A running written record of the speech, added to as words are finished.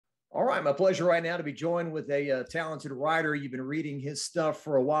right, my pleasure right now to be joined with a talented writer. You've been reading his stuff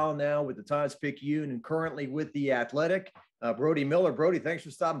for a while now with the Times-Picayune and currently with The Athletic. Brody Miller. Brody, thanks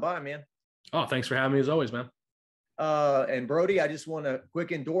for stopping by, man. Oh, thanks for having me as always, man. And Brody, I just want a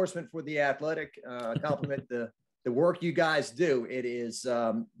quick endorsement for The Athletic. Compliment the work you guys do. It is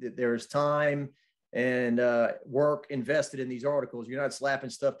there's time and work invested in these articles. You're not slapping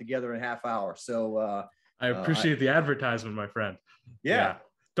stuff together in a half hour. So I appreciate the advertisement, my friend. Yeah.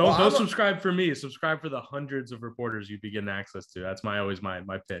 Don't subscribe for me. Subscribe for the hundreds of reporters you'd be getting access to. That's always my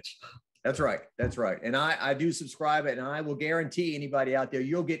pitch. That's right. That's right. And I do subscribe it, and I will guarantee anybody out there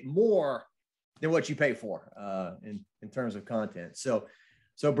you'll get more than what you pay for in terms of content. So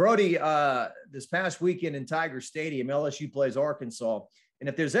Brody, this past weekend in Tiger Stadium, LSU plays Arkansas. And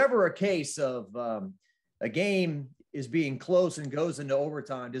if there's ever a case of a game is being close and goes into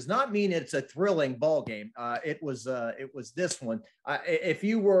overtime, does not mean it's a thrilling ball game. It was this one. If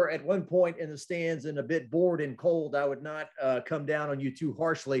you were at one point in the stands and a bit bored and cold, I would not come down on you too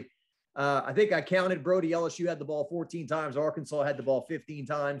harshly. I think I counted, Brody, LSU had the ball 14 times. Arkansas had the ball 15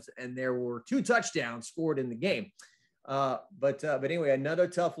 times, and there were 2 touchdowns scored in the game. But anyway, another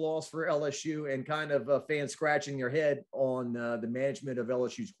tough loss for LSU, and kind of fans scratching their head on the management of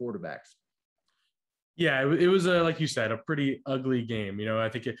LSU's quarterbacks. Yeah, it was like you said, a pretty ugly game. I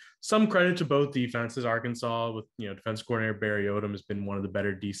think some credit to both defenses. Arkansas with defense coordinator Barry Odom has been one of the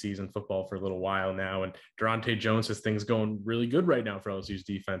better DCs in football for a little while now, and Durante Jones has things going really good right now for LSU's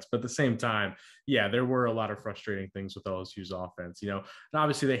defense. But at the same time, yeah, there were a lot of frustrating things with LSU's offense. And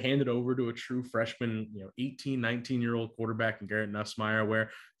obviously they handed over to a true freshman, 18, 19-year-old quarterback in Garrett Nussmeier, where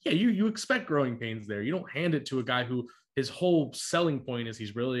you expect growing pains there. You don't hand it to a guy who his whole selling point is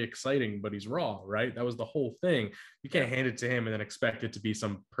he's really exciting, but he's raw, right? That was the whole thing. You can't hand it to him and then expect it to be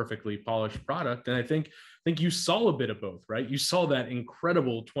some perfectly polished product. And I think you saw a bit of both, right? You saw that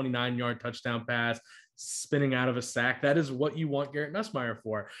incredible 29-yard touchdown pass spinning out of a sack. That is what you want Garrett Nussmeier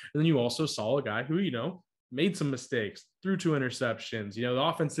for. And then you also saw a guy who, made some mistakes, threw 2 interceptions. The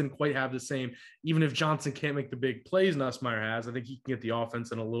offense didn't quite have the same, even if Johnson can't make the big plays Nussmeier has, I think he can get the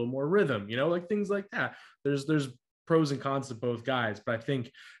offense in a little more rhythm, like things like that. There's pros and cons to both guys, but I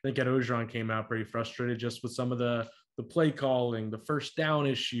think Ed Orgeron came out pretty frustrated just with some of the play calling, the first down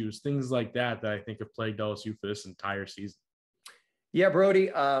issues, things like that I think have plagued LSU for this entire season. Yeah,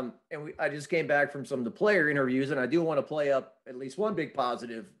 Brody. I just came back from some of the player interviews, and I do want to play up at least one big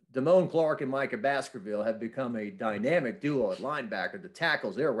positive. Damone Clark and Micah Baskerville have become a dynamic duo at linebacker. The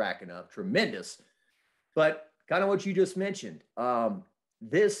tackles they're racking up, tremendous. But kind of what you just mentioned,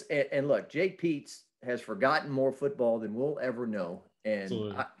 this and look, Jake Peetz has forgotten more football than we'll ever know.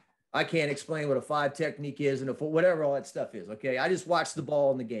 And I can't explain what a 5 technique is and whatever all that stuff is. Okay. I just watched the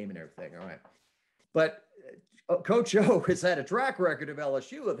ball in the game and everything. All right. But Coach O has had a track record of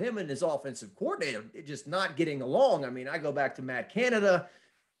LSU of him and his offensive coordinator just not getting along. I mean, I go back to Matt Canada.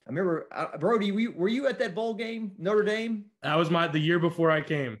 I remember, Brody, were you at that bowl game, Notre Dame? That was the year before I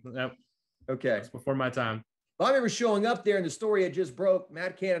came. Yep. Okay. That's before my time. Well, I remember showing up there and the story had just broke.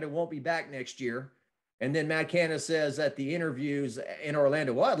 Matt Canada won't be back next year. And then Matt Canada says at the interviews in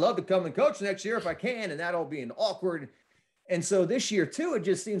Orlando, well, I'd love to come and coach next year if I can. And that'll be an awkward. And so this year too, it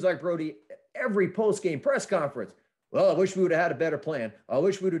just seems like, Brody, every post-game press conference, well, I wish we would have had a better plan. I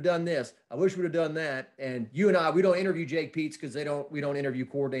wish we would have done this. I wish we would have done that. And you and I, we don't interview Jake Peetz because we don't interview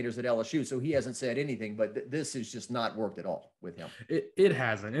coordinators at LSU. So he hasn't said anything, but this has just not worked at all with him. It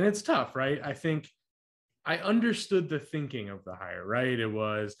hasn't. And it's tough, right? I think I understood the thinking of the hire, right? It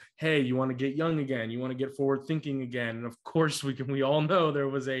was, hey, you want to get young again. You want to get forward thinking again. And of course we all know there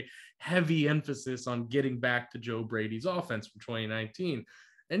was a heavy emphasis on getting back to Joe Brady's offense from 2019.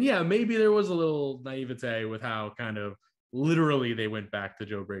 And yeah, maybe there was a little naivete with how kind of literally they went back to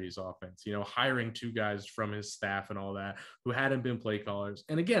Joe Brady's offense, hiring 2 guys from his staff and all that who hadn't been play callers.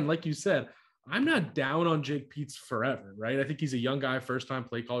 And again, like you said, I'm not down on Jake Peetz forever, right? I think he's a young guy, first-time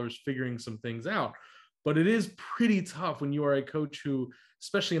play caller, is figuring some things out. But it is pretty tough when you are a coach who,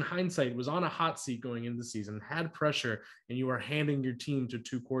 especially in hindsight, was on a hot seat going into the season, had pressure, and you are handing your team to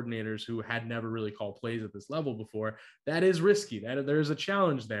 2 coordinators who had never really called plays at this level before. That is risky. There's a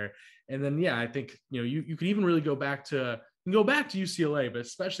challenge there. And then, yeah, I think, you could even really go back to UCLA, but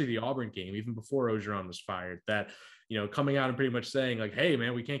especially the Auburn game, even before Orgeron was fired, that, coming out and pretty much saying like, hey,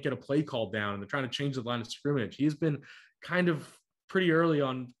 man, we can't get a play call down. And they're trying to change the line of scrimmage. He's been kind of pretty early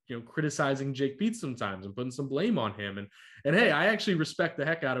on, criticizing Jake Peetz sometimes and putting some blame on him. And hey, I actually respect the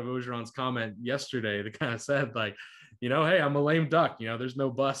heck out of Orgeron's comment yesterday that kind of said like, hey, I'm a lame duck. There's no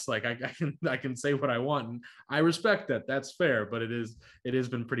bus. Like I can say what I want. And I respect that. That's fair. But it has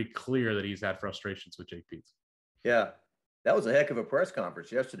been pretty clear that he's had frustrations with Jake Peetz. Yeah. That was a heck of a press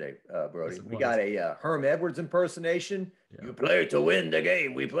conference yesterday, Brody. We got a Herm Edwards impersonation. Yeah. You play to win the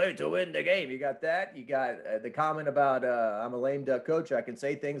game. We play to win the game. You got that. You got the comment about I'm a lame duck coach. I can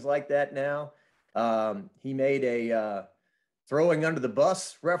say things like that now. He made a throwing under the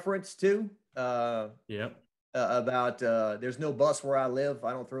bus reference too. Yep. About there's no bus where I live. I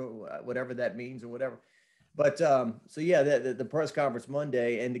don't throw whatever that means or whatever. But so yeah, the press conference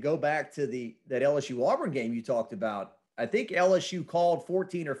Monday, and to go back to that LSU Auburn game you talked about. I think LSU called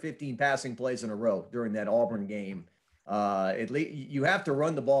 14 or 15 passing plays in a row during that Auburn game. At least you have to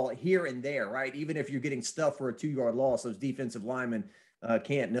run the ball here and there, right? Even if you're getting stuffed for a 2-yard loss, those defensive linemen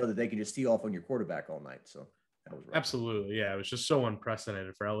can't know that they can just tee off on your quarterback all night. So that was right. Absolutely. Yeah. It was just so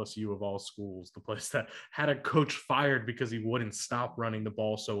unprecedented for LSU of all schools, the place that had a coach fired because he wouldn't stop running the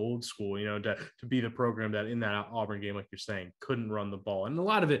ball so old school, to be the program that in that Auburn game, like you're saying, couldn't run the ball. And a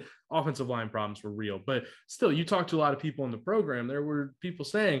lot of it, offensive line problems were real. But still, you talk to a lot of people in the program, there were people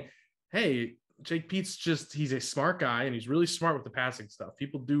saying, hey, Jake Pete's he's a smart guy and he's really smart with the passing stuff.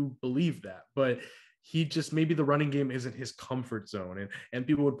 People do believe that. But he just, maybe the running game isn't his comfort zone. And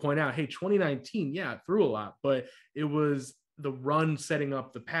people would point out, hey, 2019, yeah, it threw a lot, but it was the run setting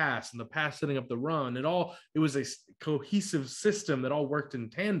up the pass and the pass setting up the run. It was a cohesive system that all worked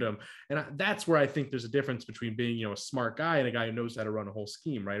in tandem. And that's where I think there's a difference between being, a smart guy and a guy who knows how to run a whole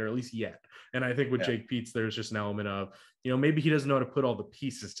scheme, right? Or at least yet. And I think with Jake Peetz, there's just an element of, maybe he doesn't know how to put all the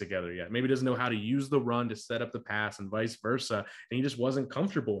pieces together yet. Maybe he doesn't know how to use the run to set up the pass and vice versa. And he just wasn't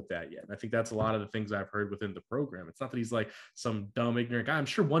comfortable with that yet. And I think that's a lot of the things I've heard within the program. It's not that he's like some dumb, ignorant guy. I'm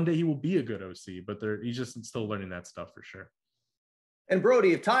sure one day he will be a good OC, but he's just still learning that stuff for sure. And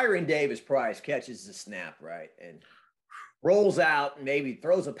Brody, if Tyrion Davis-Price catches the snap, right, and rolls out and maybe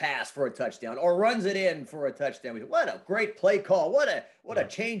throws a pass for a touchdown or runs it in for a touchdown, what a great play call. What a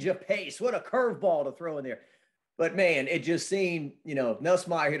change of pace. What a curveball to throw in there. But, man, it just seemed,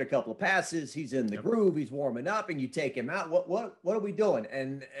 Nussmeier hit a couple of passes. He's in the groove. He's warming up, and you take him out. What are we doing?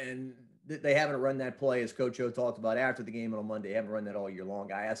 And they haven't run that play, as Coach O talked about after the game on Monday. They haven't run that all year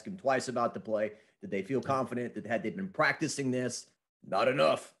long. I asked him twice about the play. Did they feel confident that had they been practicing this? Not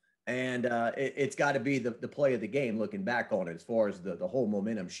enough. And it's got to be the play of the game looking back on it as far as the whole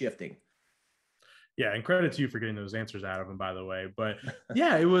momentum shifting. Yeah, and credit to you for getting those answers out of him, by the way. But,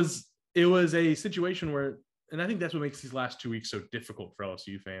 yeah, it was a situation where – and I think that's what makes these last 2 weeks so difficult for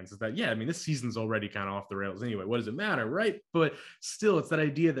LSU fans is that, this season's already kind of off the rails anyway. What does it matter, right? But still, it's that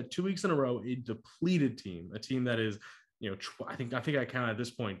idea that 2 weeks in a row, a depleted team, a team that is – I think I count at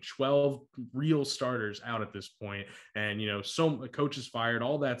this point 12 real starters out at this point, and so coaches fired,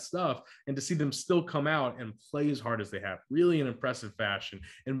 all that stuff, and to see them still come out and play as hard as they have, really in impressive fashion,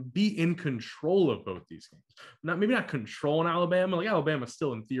 and be in control of both these games. Maybe not control in Alabama, like Alabama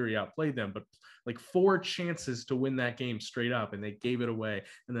still in theory outplayed them, but like 4 chances to win that game straight up, and they gave it away.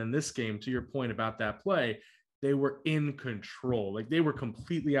 And then this game, to your point about that play, they were in control. Like they were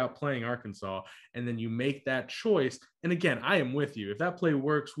completely outplaying Arkansas. And then you make that choice. And again, I am with you. If that play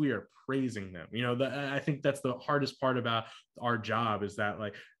works, we are praising them. I think that's the hardest part about our job is that,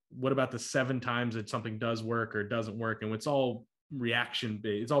 like, what about the 7 times that something does work or doesn't work? And it's all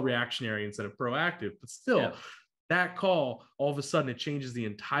reaction-based. It's all reactionary instead of proactive. But still, that call, all of a sudden, it changes the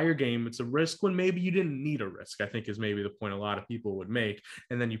entire game. It's a risk when maybe you didn't need a risk, I think is maybe the point a lot of people would make.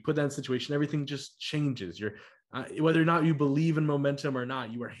 And then you put that in a situation, everything just changes. Whether or not you believe in momentum or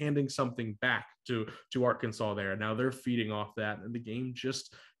not, you are handing something back to Arkansas there. Now they're feeding off that, and the game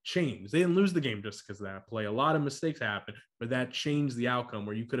just changed. They didn't lose the game just because of that play. A lot of mistakes happened, but that changed the outcome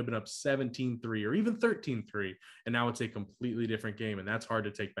where you could have been up 17-3 or even 13-3, and now it's a completely different game, and that's hard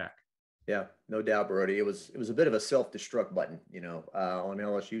to take back. Yeah, no doubt, Brody. It was a bit of a self-destruct button, on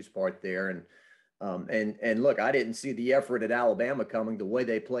LSU's part there. And look, I didn't see the effort at Alabama coming. The way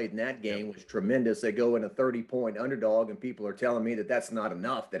they played in that game was tremendous. They go in a 30-point underdog, and people are telling me that that's not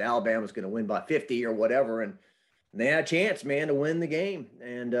enough, that Alabama's going to win by 50 or whatever. And they had a chance, man, to win the game.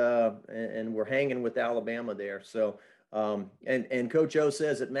 And we're hanging with Alabama there. So, and Coach O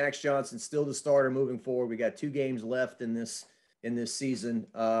says that Max Johnson's still the starter moving forward. We got 2 games left in this season.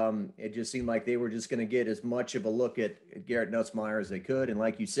 It just seemed like they were just going to get as much of a look at Garrett Nussmeier as they could. And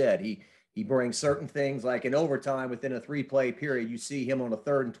like you said, he brings certain things like in overtime within a 3-play period, you see him on a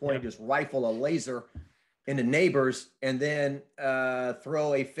 3rd and 20, just rifle a laser into Neighbors and then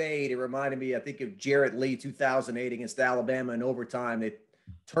throw a fade. It reminded me, I think, of Jarrett Lee 2008 against Alabama in overtime. They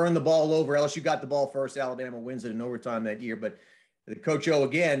turned the ball over. LSU got the ball first. Alabama wins it in overtime that year. But the Coach O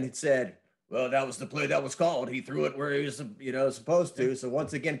again had said, well, that was the play that was called. He threw it where he was, supposed to. So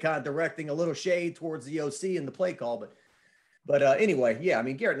once again, kind of directing a little shade towards the OC in the play call. But But anyway, yeah, I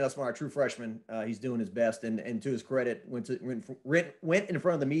mean, Garrett Nussmeier, true freshman, he's doing his best, and to his credit, went in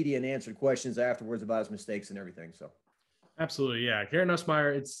front of the media and answered questions afterwards about his mistakes and everything. So, absolutely, yeah, Garrett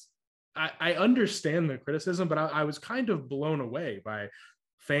Nussmeier. I understand the criticism, but I was kind of blown away by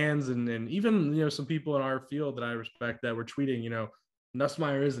fans and even some people in our field that I respect that were tweeting,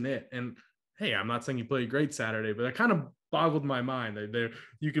 Nussmeier isn't it, and hey, I'm not saying he played great Saturday, but that kind of boggled my mind.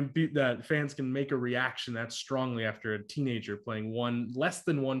 You can beat that fans can make a reaction that strongly after a teenager playing less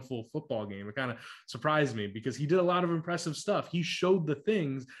than one full football game. It kind of surprised me because he did a lot of impressive stuff. He showed the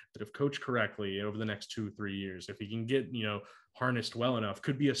things that if coached correctly over the next 2-3 years, if he can get, harnessed well enough,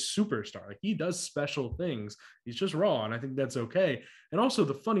 could be a superstar. Like, he does special things. He's just raw. And I think that's okay. And also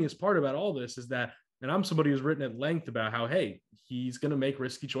the funniest part about all this is that, and I'm somebody who's written at length about how, hey, he's going to make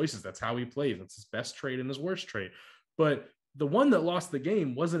risky choices. That's how he plays. That's his best trait and his worst trait. But the one that lost the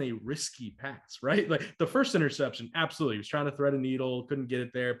game wasn't a risky pass, right? Like the first interception, absolutely. He was trying to thread a needle, couldn't get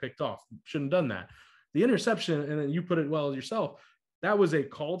it there, picked off. Shouldn't have done that. The interception, and then you put it well yourself, that was a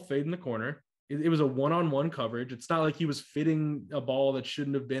called fade in the corner. It was a one-on-one coverage. It's not like he was fitting a ball that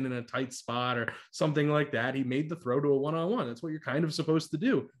shouldn't have been in a tight spot or something like that. He made the throw to a one-on-one. That's what you're kind of supposed to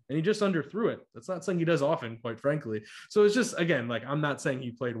do. And he just underthrew it. That's not something he does often, quite frankly. So it's just, again, like, I'm not saying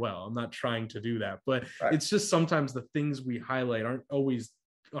he played well. I'm not trying to do that. But right. It's just sometimes the things we highlight aren't always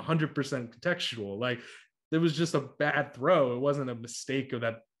 100% contextual. Like, there was just a bad throw. It wasn't a mistake of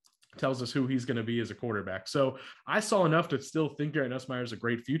that tells us who he's going to be as a quarterback. So I saw enough to still think Garrett Nussmeier is a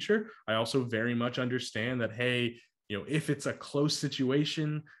great future. I also very much understand that, hey, if it's a close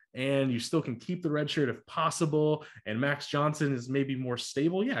situation and you still can keep the red shirt if possible, and Max Johnson is maybe more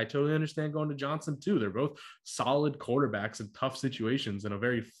stable, yeah, I totally understand going to Johnson too. They're both solid quarterbacks in tough situations and a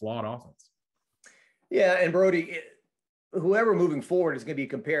very flawed offense. Yeah, and Brody, whoever moving forward is going to be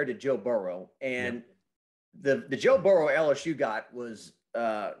compared to Joe Burrow. And the Joe Burrow LSU got was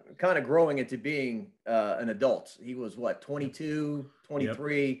kind of growing into being an adult. He was 22,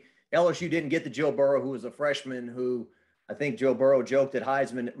 23. Yep. LSU didn't get the Joe Burrow, who was a freshman, who I think Joe Burrow joked at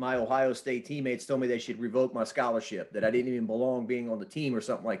Heisman, my Ohio State teammates told me they should revoke my scholarship, that I didn't even belong being on the team or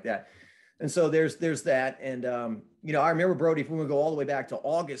something like that. And so there's that. And, I remember, Brody, if we go all the way back to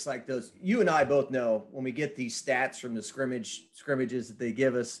August, like those, you and I both know when we get these stats from the scrimmages that they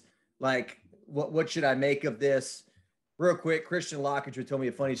give us, like, what should I make of this? Real quick, Christian Lockridge told me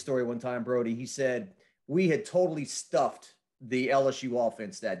a funny story one time, Brody. He said, we had totally stuffed the LSU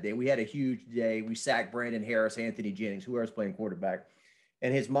offense that day. We had a huge day. We sacked Brandon Harris, Anthony Jennings, whoever's playing quarterback.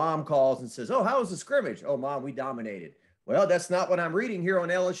 And his mom calls and says, oh, how was the scrimmage? Oh, Mom, we dominated. Well, that's not what I'm reading here on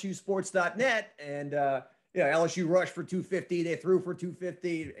LSUsports.net. And, LSU rushed for 250. They threw for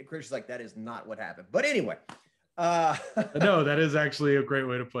 250. And Christian's like, that is not what happened. But anyway. No, that is actually a great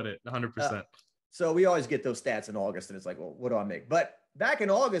way to put it, 100%. So we always get those stats in August, and it's like, well, what do I make? But back in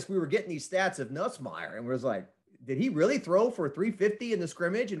August, we were getting these stats of Nussmeier, and we was like, did he really throw for 350 in the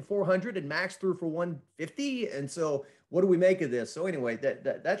scrimmage and 400, and Max threw for 150? And so what do we make of this? So anyway,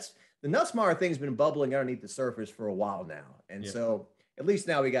 that's the Nussmeier thing's been bubbling underneath the surface for a while now. And so at least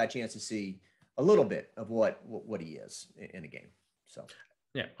now we got a chance to see a little bit of what he is in a game. So.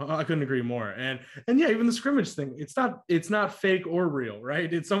 Yeah, I couldn't agree more. And yeah, even the scrimmage thing, it's not fake or real,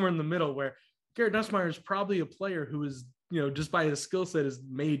 right? It's somewhere in the middle where Garrett Nussmeier is probably a player who is, just by his skill set is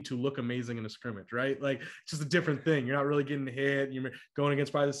made to look amazing in a scrimmage, right? Like, it's just a different thing. You're not really getting hit. You're going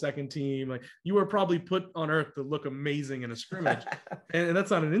against probably the second team. Like, you were probably put on earth to look amazing in a scrimmage. and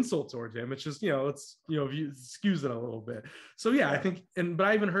that's not an insult towards him. It's just, if you excuse it a little bit. So yeah, I think, but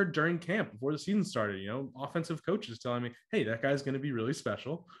I even heard during camp before the season started, offensive coaches telling me, hey, that guy's going to be really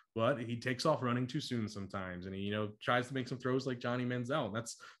special, but he takes off running too soon sometimes. And he, tries to make some throws like Johnny Manziel. And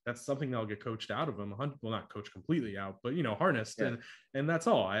that's something that'll get coached out of him. Well, not coached completely out, but, harnessed. Yeah. And that's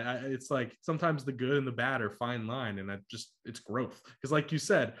all. It's like sometimes the good and the bad are fine line. And it's growth. Because like you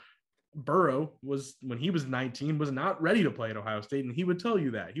said, Burrow was, when he was 19, was not ready to play at Ohio State. And he would tell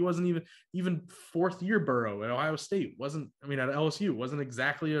you that. He wasn't even fourth year Burrow at Ohio State. At LSU, wasn't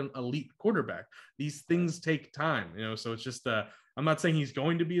exactly an elite quarterback. These things take time, so it's just, I'm not saying he's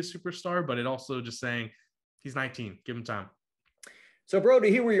going to be a superstar, but it also just saying he's 19, give him time. So, Brody,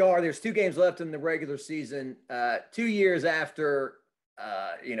 here we are. There's 2 games left in the regular season. 2 years after,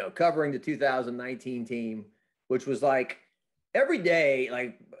 covering the 2019 team, which was like every day,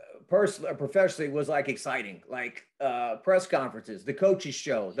 like personally, professionally, was like exciting. Like press conferences, the coaches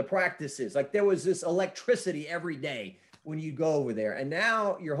show, the practices. Like there was this electricity every day when you go over there. And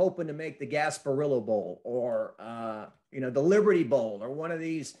now you're hoping to make the Gasparillo Bowl or, the Liberty Bowl or one of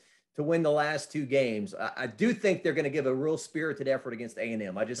these to win the last 2 games. I do think they're going to give a real spirited effort against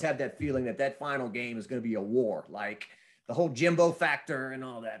A&M. I just have that feeling that final game is going to be a war. Like the whole Jimbo factor and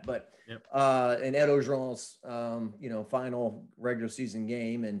all that. But in Ed Orgeron's, final regular season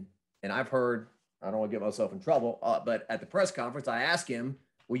game, and I've heard, I don't want to get myself in trouble, but at the press conference, I asked him,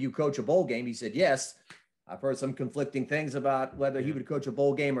 will you coach a bowl game? He said, yes. I've heard some conflicting things about whether he would coach a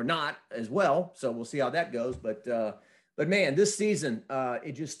bowl game or not as well. So we'll see how that goes. But man, this season,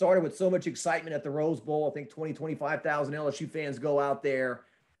 it just started with so much excitement at the Rose Bowl. I think 25,000 LSU fans go out there.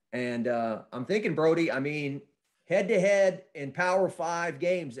 And I'm thinking, Brody, I mean, head-to-head in Power 5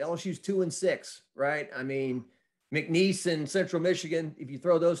 games, LSU's 2-6, right? I mean, McNeese and Central Michigan, if you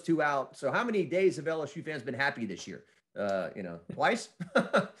throw those two out. So how many days have LSU fans been happy this year? Twice?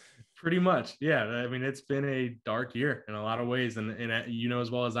 Pretty much. Yeah. I mean, it's been a dark year in a lot of ways. And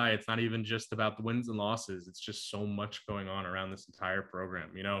as well as I, it's not even just about the wins and losses. It's just so much going on around this entire program,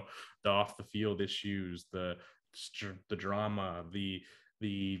 the off the field issues, the drama, the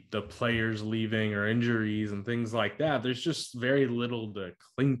players leaving or injuries and things like that. There's just very little to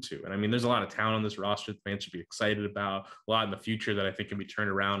cling to. And I mean, there's a lot of talent on this roster that fans should be excited about, a lot in the future that I think can be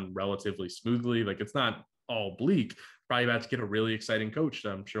turned around relatively smoothly. Like, it's not all bleak. Probably about to get a really exciting coach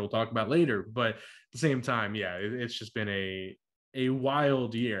that I'm sure we'll talk about later. But at the same time, it's just been a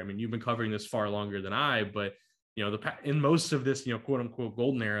wild year. I mean, you've been covering this far longer than I, but in most of this, quote unquote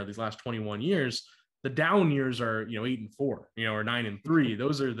golden era, these last 21 years, the down years are, 8-4, or 9-3.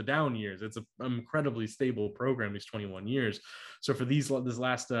 Those are the down years. It's an incredibly stable program, these 21 years. So for this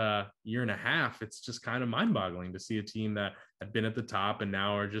last year and a half, it's just kind of mind-boggling to see a team that had been at the top and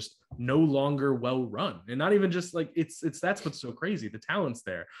now are just no longer well run. And not even just like that's what's so crazy. The talent's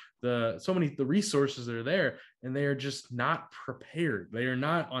there, the resources are there, and they are just not prepared. They are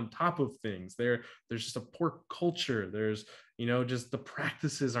not on top of things. There's just a poor culture. There's just the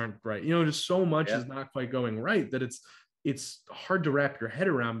practices aren't right. Just so much is not quite going right that it's hard to wrap your head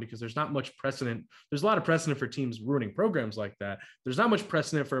around, because there's not much precedent. There's a lot of precedent for teams ruining programs like that. There's not much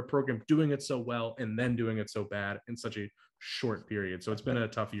precedent for a program doing it so well and then doing it so bad in such a short period. So it's been a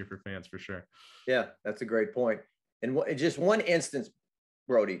tough year for fans for sure. Yeah, that's a great point. And just one instance,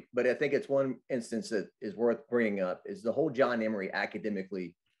 Brody, but I think it's one instance that is worth bringing up, is the whole John Emery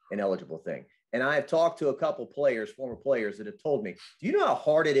academically ineligible thing. And I have talked to a couple players, former players, that have told me, do you know how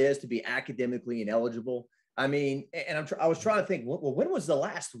hard it is to be academically ineligible? I mean, and I was trying to think, well, when was the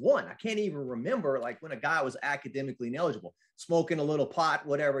last one? I can't even remember, like, when a guy was academically ineligible, smoking a little pot,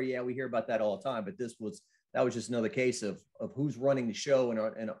 whatever. Yeah, we hear about that all the time. But that was just another case of who's running the show,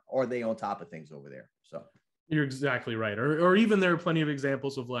 and are they on top of things over there? So you're exactly right. Or even there are plenty of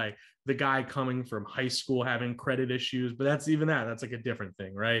examples of like the guy coming from high school having credit issues, but that's like a different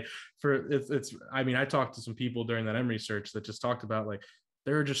thing, right? I mean, I talked to some people during that Emory search that just talked about like,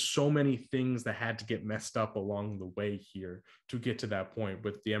 there are just so many things that had to get messed up along the way here to get to that point,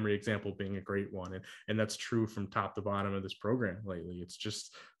 with the Emory example being a great one. And that's true from top to bottom of this program lately. It's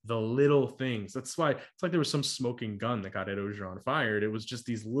just the little things. That's why it's like there was some smoking gun that got Ed Orgeron fired. It was just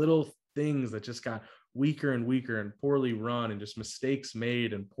these little things that just got weaker and weaker and poorly run, and just mistakes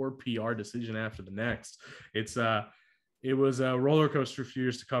made and poor PR decision after the next. It was a roller coaster few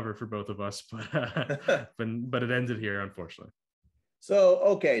years to cover for both of us, but it ended here, unfortunately.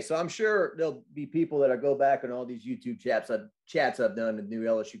 So I'm sure there'll be people that go back on all these YouTube chats I've done, the new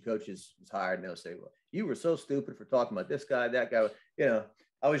LSU coaches was hired, and they'll say, well, you were so stupid for talking about this guy, that guy.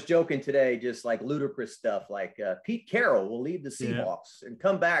 I was joking today, just like ludicrous stuff, like Pete Carroll will leave the Seahawks and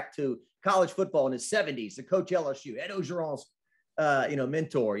come back to college football in his 70s to coach LSU, Ed Orgeron's,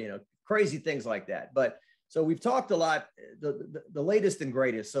 mentor, crazy things like that. But so we've talked a lot, the latest and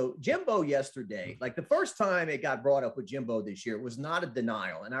greatest. So Jimbo yesterday, like the first time it got brought up with Jimbo this year, it was not a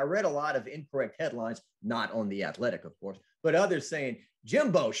denial. And I read a lot of incorrect headlines, not on The Athletic, of course, but others saying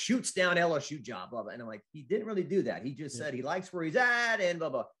Jimbo shoots down LSU job, blah, blah. And I'm like, he didn't really do that. He just said he likes where he's at and blah,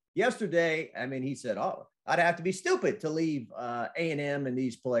 blah. Yesterday, I mean, he said, oh, I'd have to be stupid to leave A&M and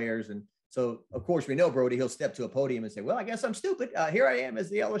these players. And so, of course, we know Brody, he'll step to a podium and say, well, I guess I'm stupid. Here I am as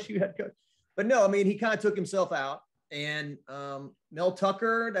the LSU head coach. But no, I mean, he kind of took himself out. And Mel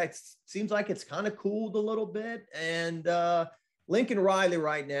Tucker, that seems like it's kind of cooled a little bit. And Lincoln Riley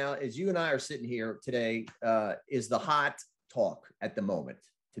right now, as you and I are sitting here today, is the hot talk at the moment,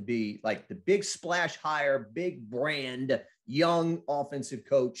 to be like the big splash hire, big brand, young offensive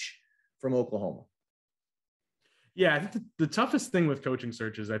coach from Oklahoma. Yeah, I think the toughest thing with coaching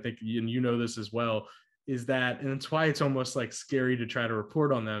searches, I think, and you know this as well, is that, and it's why it's almost like scary to try to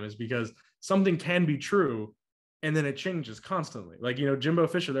report on them, is because something can be true and then it changes constantly. Like, Jimbo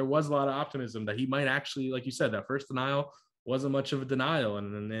Fisher, there was a lot of optimism that he might actually, like you said, that first denial wasn't much of a denial.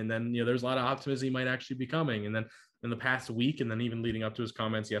 And then there's a lot of optimism he might actually be coming. And then in the past week, and then even leading up to his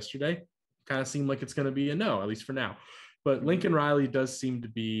comments yesterday, kind of seemed like it's going to be a no, at least for now. But Lincoln Riley does seem to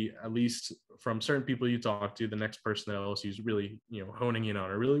be, at least from certain people you talk to, the next person that LSU is really, honing in on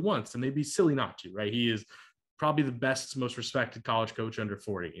or really wants. And they'd be silly not to, right? He is probably the best, most respected college coach under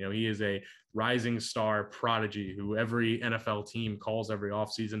 40. He is a rising star prodigy who every NFL team calls every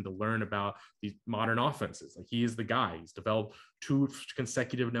offseason to learn about these modern offenses. Like, he is the guy. He's developed 2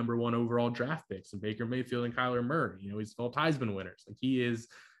 consecutive number 1 overall draft picks, and Baker Mayfield and Kyler Murray. He's developed Heisman winners. Like, he is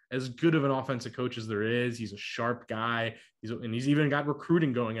as good of an offensive coach as there is. He's a sharp guy. He's even got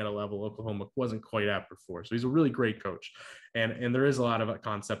recruiting going at a level Oklahoma wasn't quite at before. So he's a really great coach. And there is a lot of a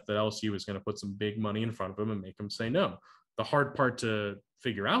concept that LSU is going to put some big money in front of him and make him say no. The hard part to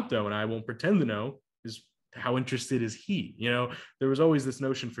figure out, though, and I won't pretend to know, is how interested is he? There was always this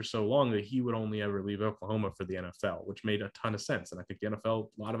notion for so long that he would only ever leave Oklahoma for the NFL, which made a ton of sense. And I think the NFL,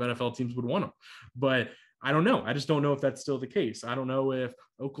 a lot of NFL teams would want him. But I don't know. I just don't know if that's still the case. I don't know if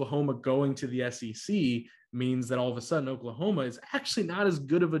Oklahoma going to the SEC means that all of a sudden Oklahoma is actually not as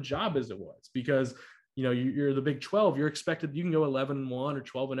good of a job as it was, because you're the Big 12. You're expected, you can go 11-1 or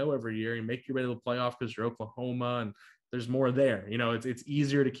 12-0 every year and make your way to the playoff because you're Oklahoma and there's more there. It's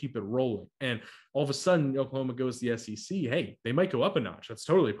easier to keep it rolling. And all of a sudden Oklahoma goes to the SEC. Hey, they might go up a notch. That's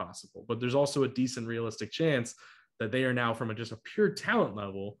totally possible. But there's also a decent realistic chance that they are now, from just a pure talent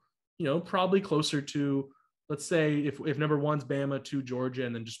level, probably closer to, let's say, if number 1's Bama, 2 Georgia,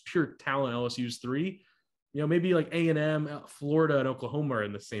 and then just pure talent LSU's 3, maybe like A&M, Florida, and Oklahoma are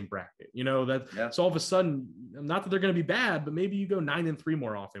in the same bracket. So all of a sudden, not that they're going to be bad, but maybe you go 9-3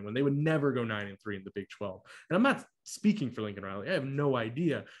 more often when they would never go 9-3 in the Big 12. And I'm not speaking for Lincoln Riley. I have no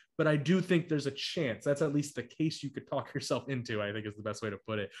idea, but I do think there's a chance. That's at least the case you could talk yourself into, I think is the best way to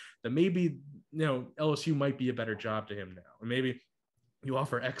put it, that maybe, LSU might be a better job to him now. Or maybe you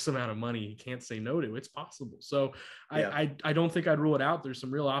offer X amount of money, he can't say no to. It's possible. So I don't think I'd rule it out. There's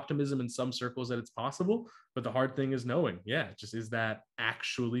some real optimism in some circles that it's possible, but the hard thing is knowing, just is that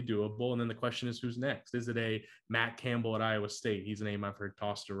actually doable? And then the question is, who's next? Is it a Matt Campbell at Iowa State? He's a name I've heard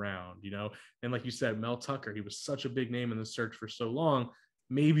tossed around, and like you said, Mel Tucker, he was such a big name in the search for so long.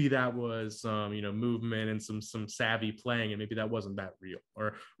 Maybe that was movement and some savvy playing, and maybe that wasn't that real.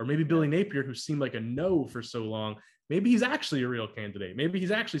 Or maybe Billy Napier, who seemed like a no for so long, maybe he's actually a real candidate. Maybe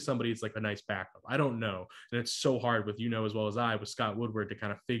he's actually somebody that's like a nice backup. I don't know. And it's so hard with, as well as I, with Scott Woodward, to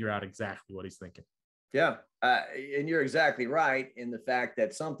kind of figure out exactly what he's thinking. Yeah. And you're exactly right in the fact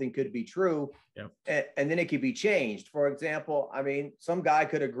that something could be true, and then it could be changed. For example, some guy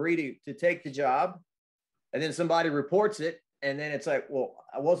could agree to take the job, and then somebody reports it, and then it's like, well,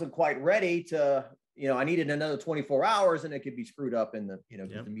 I wasn't quite ready to, I needed another 24 hours, and it could be screwed up in the,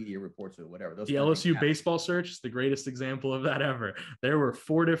 the media reports or whatever. The LSU baseball search is the greatest example of that ever. There were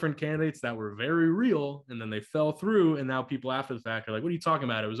 4 different candidates that were very real, and then they fell through. And now people after the fact are like, what are you talking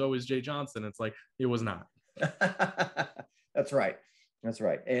about? It was always Jay Johnson. It's like, it was not. That's right.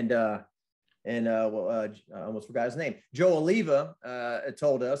 And I almost forgot his name. Joe Oliva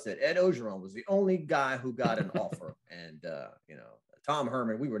told us that Ed Ogeron was the only guy who got an offer. And, Tom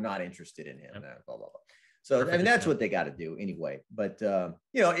Herman, we were not interested in him. Blah, blah, blah. So, that's what they got to do anyway. But,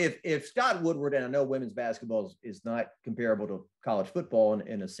 if Scott Woodward, and I know women's basketball is not comparable to college football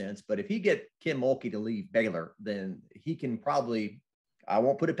in a sense, but if he get Kim Mulkey to leave Baylor, then he can probably, I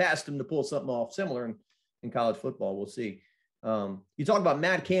won't put it past him to pull something off similar in college football. We'll see. You talk about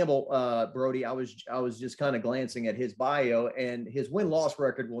Matt Campbell, Brody. I was just kind of glancing at his bio, and his win-loss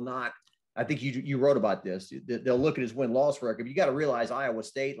record will not. I think you wrote about this. They'll look at his win-loss record. You got to realize Iowa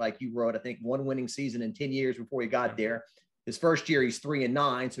State, like you wrote, I think 1 winning season in 10 years before he got there. His first year, he's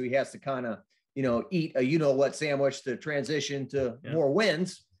 3-9, so he has to kind of eat a what sandwich to transition to more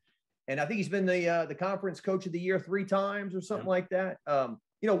wins. And I think he's been the conference coach of the year 3 times or something like that.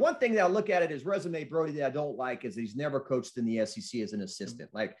 One thing that I look at his resume, Brody, that I don't like is he's never coached in the SEC as an assistant.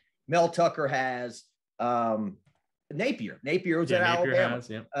 Like Mel Tucker has, Napier was at Alabama,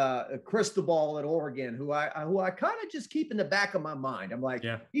 Cristobal at Oregon, who I kind of just keep in the back of my mind. I'm like,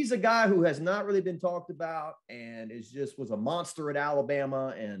 he's a guy who has not really been talked about and was a monster at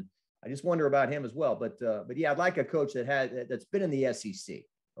Alabama. And I just wonder about him as well. But I'd like a coach that's been in the SEC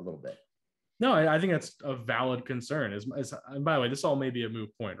a little bit. No, I think that's a valid concern. And by the way, this all may be a moot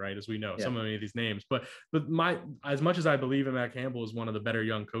point, right? As we know, some of these names, but as much as I believe in Matt Campbell is one of the better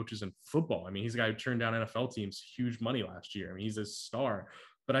young coaches in football. He's a guy who turned down NFL teams huge money last year. He's a star,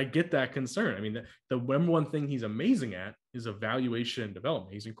 but I get that concern. The number one thing he's amazing at is evaluation and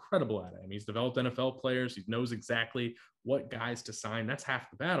development. He's incredible at it. He's developed NFL players. He knows exactly what guys to sign. That's half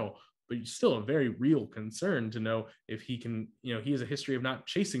the battle. but still a very real concern to know if he can, he has a history of not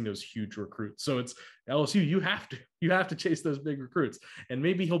chasing those huge recruits. So it's LSU, you have to chase those big recruits, and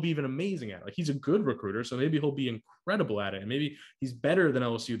maybe he'll be even amazing at it. Like, he's a good recruiter, so maybe he'll be incredible at it, and maybe he's better than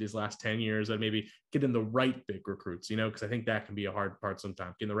LSU these last 10 years at maybe getting the right big recruits, because I think that can be a hard part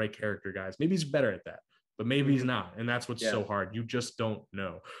sometimes, getting the right character guys. Maybe he's better at that, but maybe he's not, and that's what's so hard. You just don't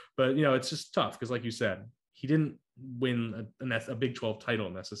know. But it's just tough because, like you said, he didn't win a Big 12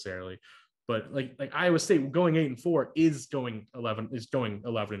 title necessarily, but like Iowa State going 8-4 is going 11-1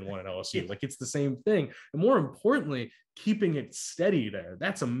 at LSU. Like, it's the same thing, and more importantly, keeping it steady there.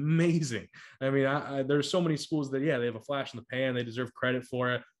 That's amazing. I mean, there's so many schools that they have a flash in the pan, they deserve credit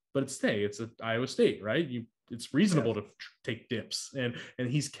for it, but it's Iowa State, right? It's reasonable to take dips, and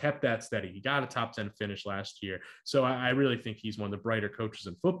he's kept that steady. He got a top 10 finish last year. So I really think he's one of the brighter coaches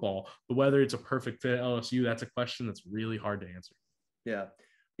in football, but whether it's a perfect fit at LSU, that's a question that's really hard to answer. Yeah.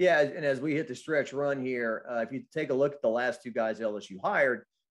 And as we hit the stretch run here, if you take a look at the last two guys LSU hired,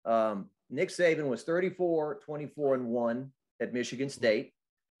 Nick Saban was 34-24-1 at Michigan State.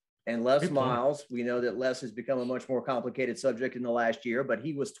 And Les Miles, we know that Les has become a much more complicated subject in the last year, but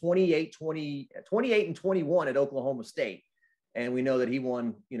he was 28-21 at Oklahoma State. And we know that he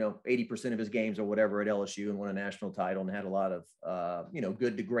won, 80% of his games or whatever at LSU and won a national title and had a lot of,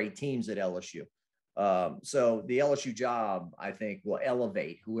 good to great teams at LSU. So the LSU job, I think, will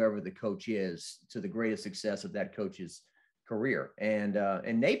elevate whoever the coach is to the greatest success of that coach's career. And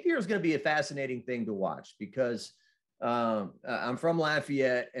Napier is going to be a fascinating thing to watch because I'm from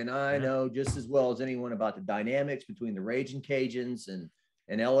Lafayette, and I know just as well as anyone about the dynamics between the Raging Cajuns and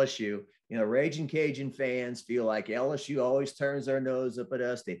LSU. Raging Cajun fans feel like LSU always turns their nose up at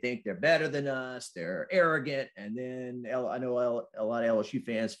us. They think they're better than us. They're arrogant. And then I know a lot of LSU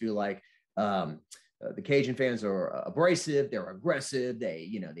fans feel like the Cajun fans are abrasive. They're aggressive. They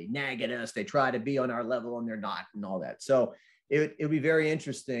nag at us. They try to be on our level, and they're not, and all that. So it'll be very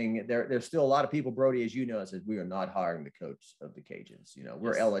interesting. There's still a lot of people, Brody, as you know, says we are not hiring the coach of the Cajuns.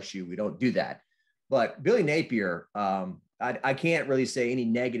 We're LSU. We don't do that. But Billy Napier, I can't really say any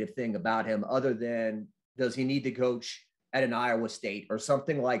negative thing about him other than does he need to coach at an Iowa State or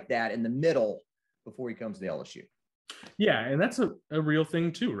something like that in the middle before he comes to LSU? Yeah, and that's a real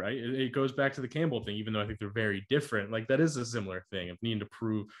thing too, right? It goes back to the Campbell thing, even though I think they're very different. Like, that is a similar thing of needing to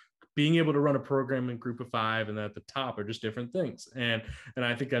prove being able to run a program in group of 5 and then at the top are just different things. And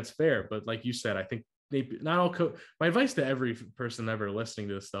I think that's fair. But like you said, I think my advice to every person ever listening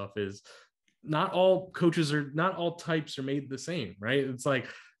to this stuff is not all coaches not all types are made the same, right? It's like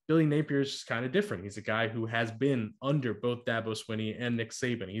Billy Napier's kind of different. He's a guy who has been under both Dabo Swinney and Nick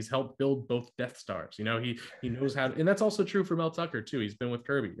Saban. He's helped build both Death Stars. He knows how to, and that's also true for Mel Tucker too. He's been with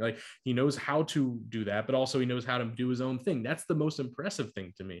Kirby. Like, he knows how to do that, but also he knows how to do his own thing. That's the most impressive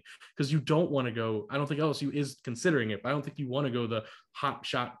thing to me, because you don't want to go, I don't think LSU is considering it, but I don't think you want to go the hot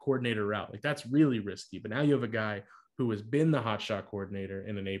shot coordinator route. Like, that's really risky. But now you have a guy who has been the hotshot coordinator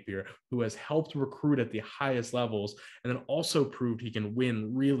in a Napier, who has helped recruit at the highest levels, and then also proved he can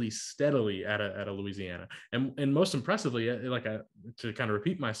win really steadily at a Louisiana. And most impressively, to kind of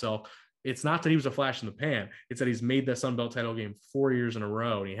repeat myself, it's not that he was a flash in the pan. It's that he's made the Sun Belt title game 4 years in a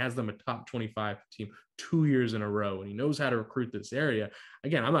row, and he has them a top 25 team 2 years in a row, and he knows how to recruit this area.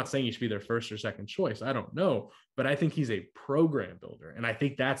 Again, I'm not saying he should be their first or second choice. I don't know, but I think he's a program builder. And I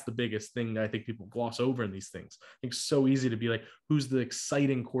think that's the biggest thing that I think people gloss over in these things. I think it's so easy to be like, who's the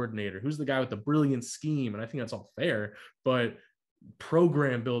exciting coordinator? Who's the guy with the brilliant scheme? And I think that's all fair, but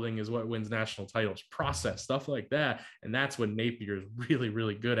program building is what wins national titles, process, stuff like that. And that's what Napier is really,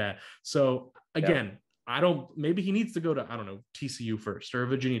 really good at. So again, maybe he needs to go to, TCU first or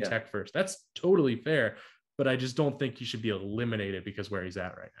Virginia Tech first. That's totally fair, but I just don't think he should be eliminated because where he's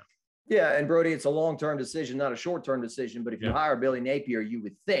at right now. Yeah. And Brody, it's a long-term decision, not a short-term decision, but if you hire Billy Napier, you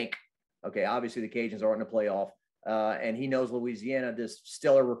would think, okay, obviously the Cajuns are in the playoff. And he knows Louisiana, this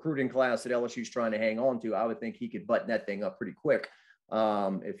stellar recruiting class that LSU's trying to hang on to. I would think he could button that thing up pretty quick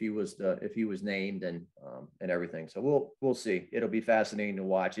if he was named and everything. So we'll see. It'll be fascinating to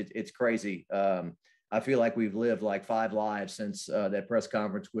watch. It's crazy. I feel like we've lived like 5 lives since that press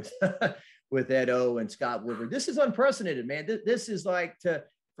conference with with Ed O and Scott Woodward. This is unprecedented, man. This is like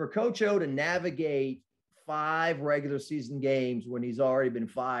for Coach O to navigate 5 regular season games when he's already been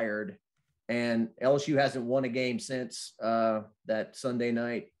fired. And LSU hasn't won a game since that Sunday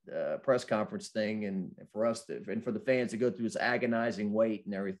night press conference thing. And for us and for the fans to go through this agonizing wait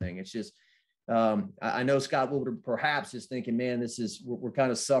and everything, it's just, I know Scott Woodward perhaps is thinking, man, we're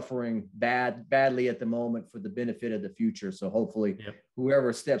kind of suffering badly at the moment for the benefit of the future. So hopefully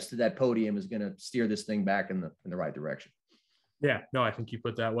whoever steps to that podium is going to steer this thing back in the right direction. Yeah, no, I think you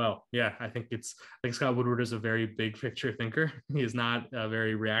put that well. Yeah, I think Scott Woodward is a very big picture thinker. He is not a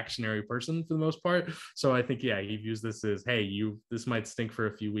very reactionary person for the most part. So I think, yeah, he views this as, hey, this might stink for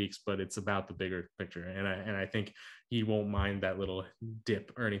a few weeks, but it's about the bigger picture. And I think he won't mind that little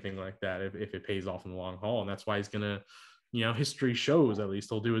dip or anything like that if it pays off in the long haul. And that's why he's gonna, history shows at least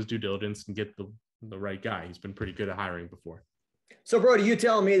he'll do his due diligence and get the right guy. He's been pretty good at hiring before. So, Brody, you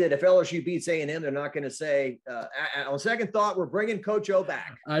telling me that if LSU beats A&M, they're not going to say, on second thought, we're bringing Coach O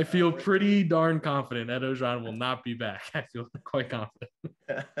back? I feel pretty darn confident Ed Ogeron will not be back. I feel quite confident.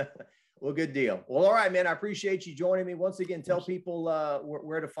 Well, good deal. Well, all right, man. I appreciate you joining me. Once again, tell people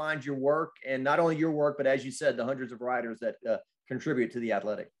where to find your work, and not only your work, but as you said, the hundreds of writers that contribute to The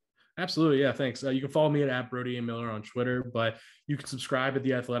Athletic. Absolutely. Yeah. Thanks. You can follow me at Brody Miller on Twitter, but you can subscribe at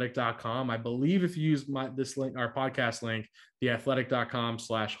theathletic.com. I believe if you use this link, our podcast link,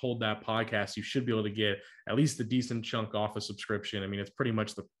 theathletic.com/hold that podcast, you should be able to get at least a decent chunk off a subscription. I mean, it's pretty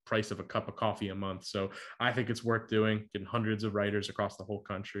much the price of a cup of coffee a month. So I think it's worth doing, getting hundreds of writers across the whole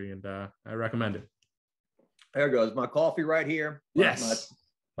country. And I recommend it. There goes my coffee right here. Yes.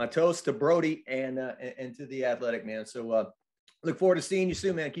 My toast to Brody and to The Athletic, man. So, look forward to seeing you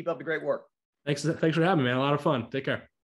soon, man. Keep up the great work. Thanks for having me, man. A lot of fun. Take care.